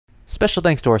Special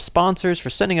thanks to our sponsors for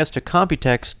sending us to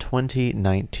Computex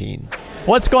 2019.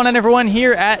 What's going on, everyone,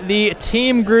 here at the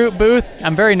Team Group booth?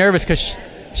 I'm very nervous because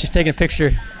she's taking a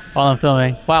picture while I'm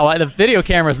filming. Wow, the video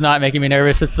camera's not making me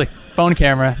nervous. It's the phone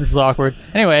camera. This is awkward.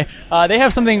 Anyway, they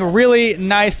have something really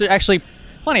nice. There's actually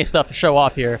plenty of stuff to show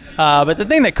off here. But the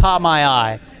thing that caught my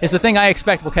eye is the thing I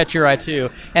expect will catch your eye too,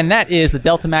 and that is the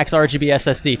Delta Max RGB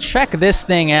SSD. Check this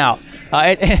thing out.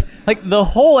 Like the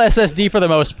whole SSD for the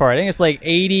most part. I think it's like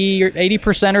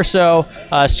 80% or so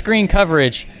screen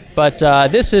coverage. But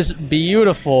this is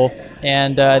beautiful,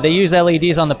 and they use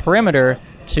LEDs on the perimeter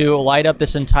to light up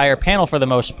this entire panel for the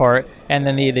most part. And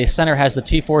then the center has the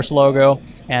T-Force logo,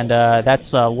 and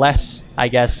that's less, I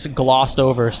guess, glossed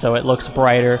over, so it looks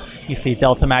brighter. You see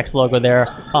Delta Max logo there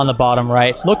on the bottom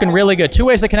right. Looking really good. Two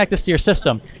ways to connect this to your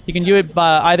system. You can do it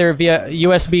either via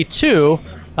USB 2,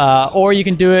 or you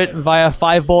can do it via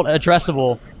 5-volt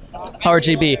addressable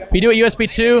RGB. If you do it USB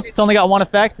 2, it's only got one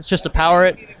effect. It's just to power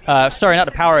it. Sorry, not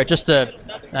to power it, just to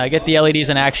get the LEDs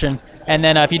in action. And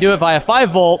then if you do it via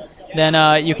 5-volt,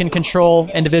 then you can control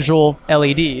individual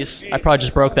LEDs. I probably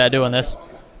just broke that doing this.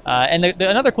 And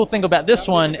another cool thing about this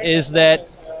one is that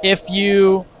if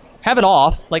you have it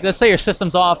off, like let's say your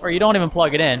system's off or you don't even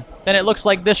plug it in, then it looks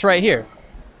like this right here.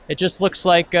 It just looks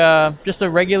like just a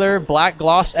regular black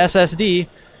gloss SSD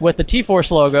with the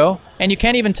T-Force logo, and you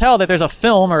can't even tell that there's a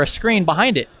film or a screen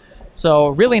behind it. So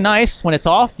really nice. When it's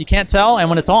off, you can't tell, and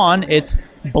when it's on, it's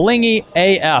blingy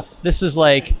AF. This is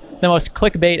like the most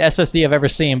clickbait SSD I've ever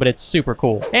seen, but it's super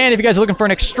cool. And if you guys are looking for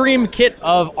an extreme kit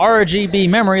of RGB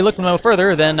memory, look no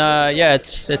further, then yeah,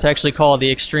 it's actually called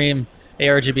the Extreme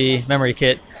ARGB Memory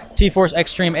Kit. T-Force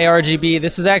Extreme ARGB.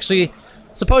 This is actually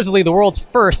supposedly the world's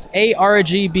first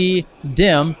ARGB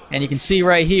DIMM, and you can see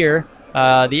right here,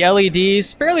 the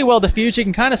LEDs, fairly well diffused. You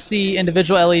can kind of see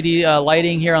individual LED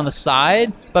lighting here on the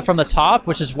side, but from the top,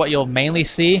 which is what you'll mainly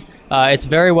see, it's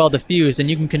very well diffused, and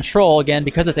you can control, again,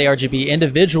 because it's ARGB,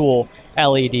 individual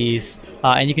LEDs,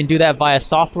 and you can do that via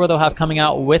software they'll have coming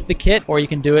out with the kit, or you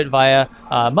can do it via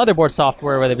motherboard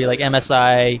software, whether it be like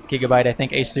MSI, Gigabyte. I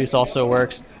think Asus also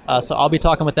works. So I'll be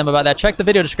talking with them about that. Check the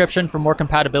video description for more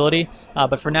compatibility,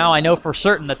 but for now I know for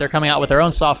certain that they're coming out with their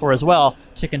own software as well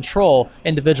to control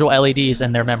individual LEDs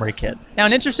in their memory kit. Now,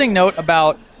 an interesting note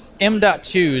about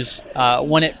M.2s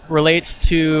when it relates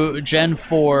to Gen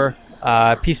 4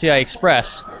 PCI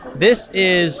Express. This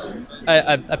is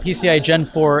a PCI Gen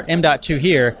 4 M.2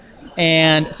 here,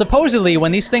 and supposedly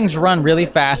when these things run really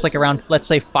fast, like around, let's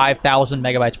say, 5,000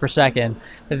 megabytes per second,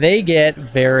 they get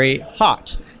very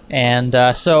hot.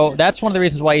 And so that's one of the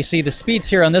reasons why you see the speeds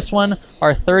here on this one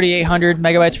are 3,800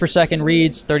 megabytes per second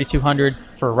reads, 3,200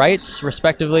 for writes,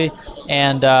 respectively.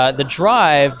 And the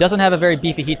drive doesn't have a very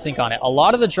beefy heatsink on it. A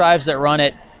lot of the drives that run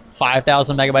at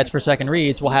 5,000 megabytes per second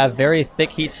reads will have very thick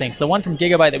heat sinks. The one from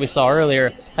Gigabyte that we saw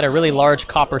earlier had a really large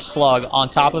copper slug on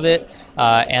top of it,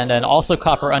 and then also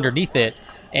copper underneath it.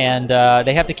 And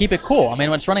they have to keep it cool. I mean,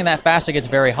 when it's running that fast, it gets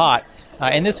very hot.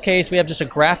 In this case, we have just a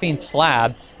graphene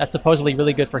slab that's supposedly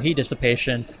really good for heat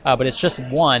dissipation, but it's just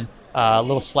one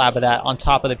little slab of that on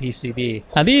top of the PCB.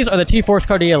 Now, these are the T-Force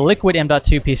Cardia Liquid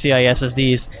M.2 PCIe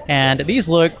SSDs, and these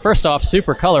look, first off,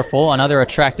 super colorful, another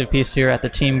attractive piece here at the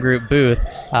Team Group booth,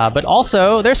 but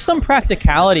also there's some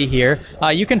practicality here.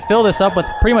 You can fill this up with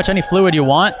pretty much any fluid you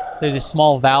want. There's these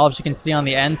small valves you can see on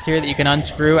the ends here that you can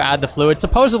unscrew, add the fluid.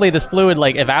 Supposedly this fluid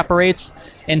like evaporates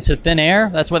into thin air.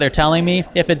 That's what they're telling me.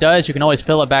 If it does, you can always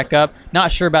fill it back up.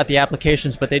 Not sure about the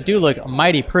applications, but they do look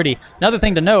mighty pretty. Another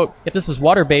thing to note, if this is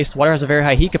water-based, water has a very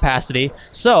high heat capacity.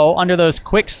 So under those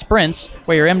quick sprints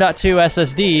where your M.2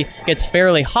 SSD gets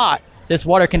fairly hot, this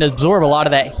water can absorb a lot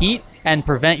of that heat and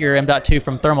prevent your M.2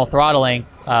 from thermal throttling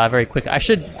very quickly. I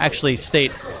should actually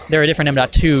state there are different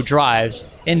M.2 drives,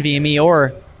 NVMe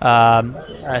or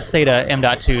SATA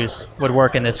M.2s would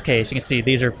work in this case. You can see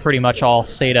these are pretty much all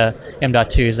SATA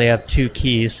M.2s. They have 2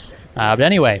 keys. But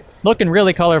anyway, looking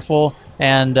really colorful,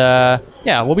 and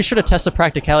yeah, we'll be sure to test the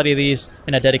practicality of these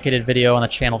in a dedicated video on the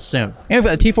channel soon. And we've got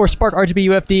the T-Force Spark RGB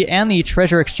UFD and the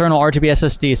Treasure External RGB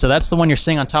SSD. So that's the one you're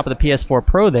seeing on top of the PS4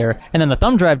 Pro there. And then the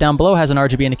thumb drive down below has an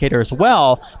RGB indicator as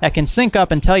well that can sync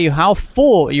up and tell you how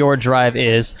full your drive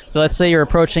is. So let's say you're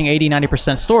approaching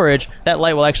 80–90% storage, that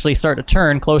light will actually start to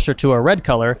turn closer to a red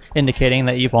color, indicating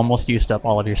that you've almost used up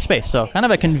all of your space. So kind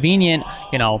of a convenient,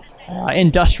 you know,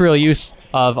 industrial use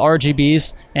of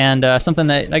RGBs, and something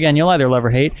that, again, you'll either love or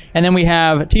hate. And then we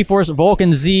have T-Force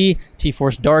Vulcan Z,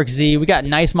 T-Force Dark Z. We got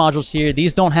nice modules here.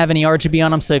 These don't have any RGB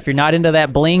on them, so if you're not into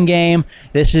that bling game,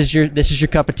 this is your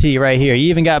cup of tea right here. You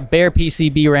even got bare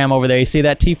PCB RAM over there. You see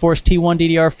that T-Force T1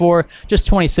 DDR4, just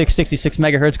 2666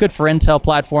 megahertz, good for Intel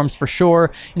platforms for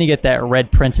sure. And you get that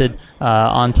red printed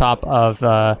on top of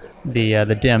the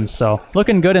DIMM. So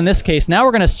looking good in this case. Now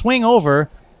we're going to swing over.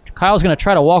 Kyle's going to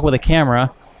try to walk with a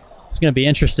camera. It's going to be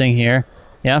interesting here.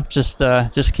 Yeah, just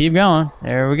keep going.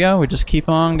 There we go. We just keep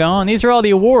on going. These are all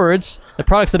the awards, the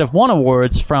products that have won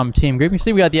awards from Team Group. You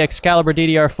see we got the Excalibur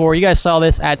DDR4. You guys saw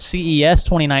this at CES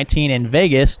 2019 in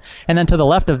Vegas. And then to the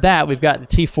left of that, we've got the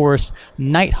T-Force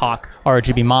Nighthawk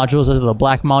RGB modules. Those are the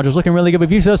black modules. Looking really good.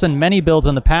 We've used those in many builds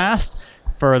in the past.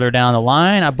 Further down the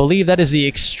line, I believe that is the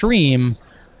Extreme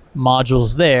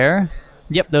modules there.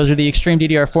 Yep, those are the Extreme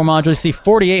DDR4 modules. You see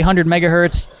 4800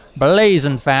 megahertz.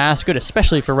 Blazing fast, good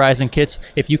especially for Ryzen kits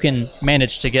if you can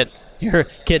manage to get your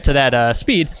kit to that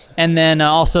speed. And then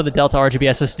also the Delta RGB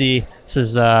SSD. This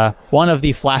is one of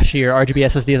the flashier RGB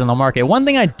SSDs on the market. One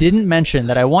thing I didn't mention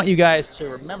that I want you guys to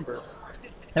remember,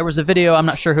 there was a video, I'm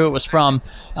not sure who it was from,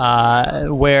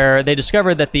 where they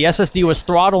discovered that the SSD was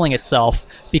throttling itself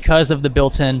because of the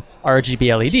built-in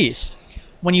RGB LEDs.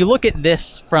 When you look at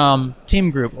this from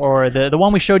Team Group, or the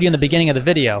one we showed you in the beginning of the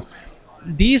video,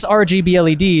 these RGB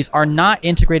LEDs are not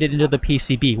integrated into the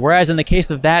PCB, whereas in the case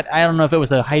of that, I don't know if it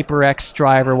was a HyperX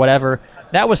drive or whatever,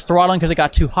 that was throttling because it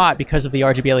got too hot because of the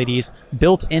RGB LEDs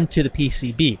built into the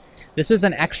PCB. This is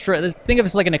an extra, think of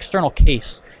this like an external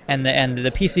case, and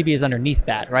the PCB is underneath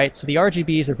that, right? So the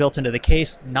RGBs are built into the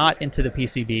case, not into the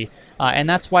PCB, and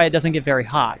that's why it doesn't get very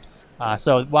hot.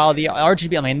 So while the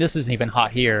RGB, I mean, this isn't even hot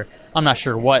here. I'm not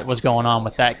sure what was going on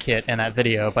with that kit in that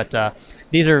video, but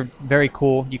these are very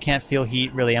cool. You can't feel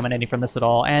heat really emanating from this at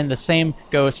all. And the same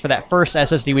goes for that first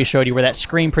SSD we showed you, where that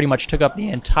screen pretty much took up the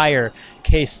entire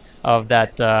case of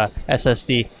that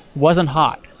SSD. Wasn't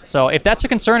hot. So if that's a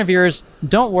concern of yours,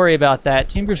 don't worry about that.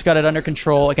 Team Group's got it under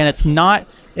control. Again, it's not,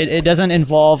 it doesn't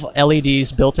involve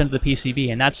LEDs built into the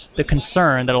PCB, and that's the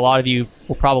concern that a lot of you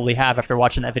will probably have after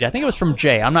watching that video. I think it was from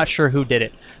Jay. I'm not sure who did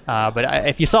it, but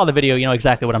if you saw the video, you know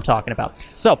exactly what I'm talking about.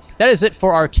 So that is it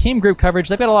for our Team Group coverage.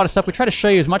 They've got a lot of stuff. We try to show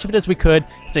you as much of it as we could.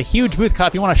 It's a huge booth cut.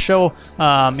 If you want to show,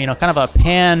 you know, kind of a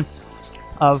pan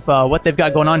of what they've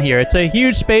got going on here. It's a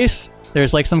huge space.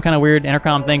 There's like some kind of weird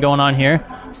intercom thing going on here.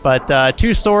 But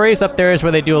 2 stories up there is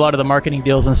where they do a lot of the marketing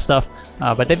deals and stuff.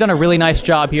 But they've done a really nice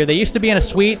job here. They used to be in a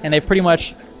suite, and they've pretty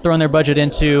much thrown their budget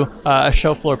into a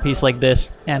show floor piece like this.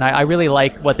 And I really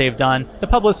like what they've done. The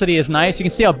publicity is nice. You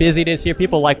can see how busy it is here.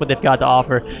 People like what they've got to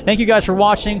offer. Thank you guys for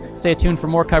watching. Stay tuned for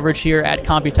more coverage here at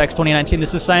Computex 2019.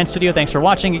 This is Science Studio. Thanks for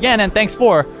watching again, and thanks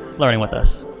for learning with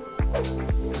us.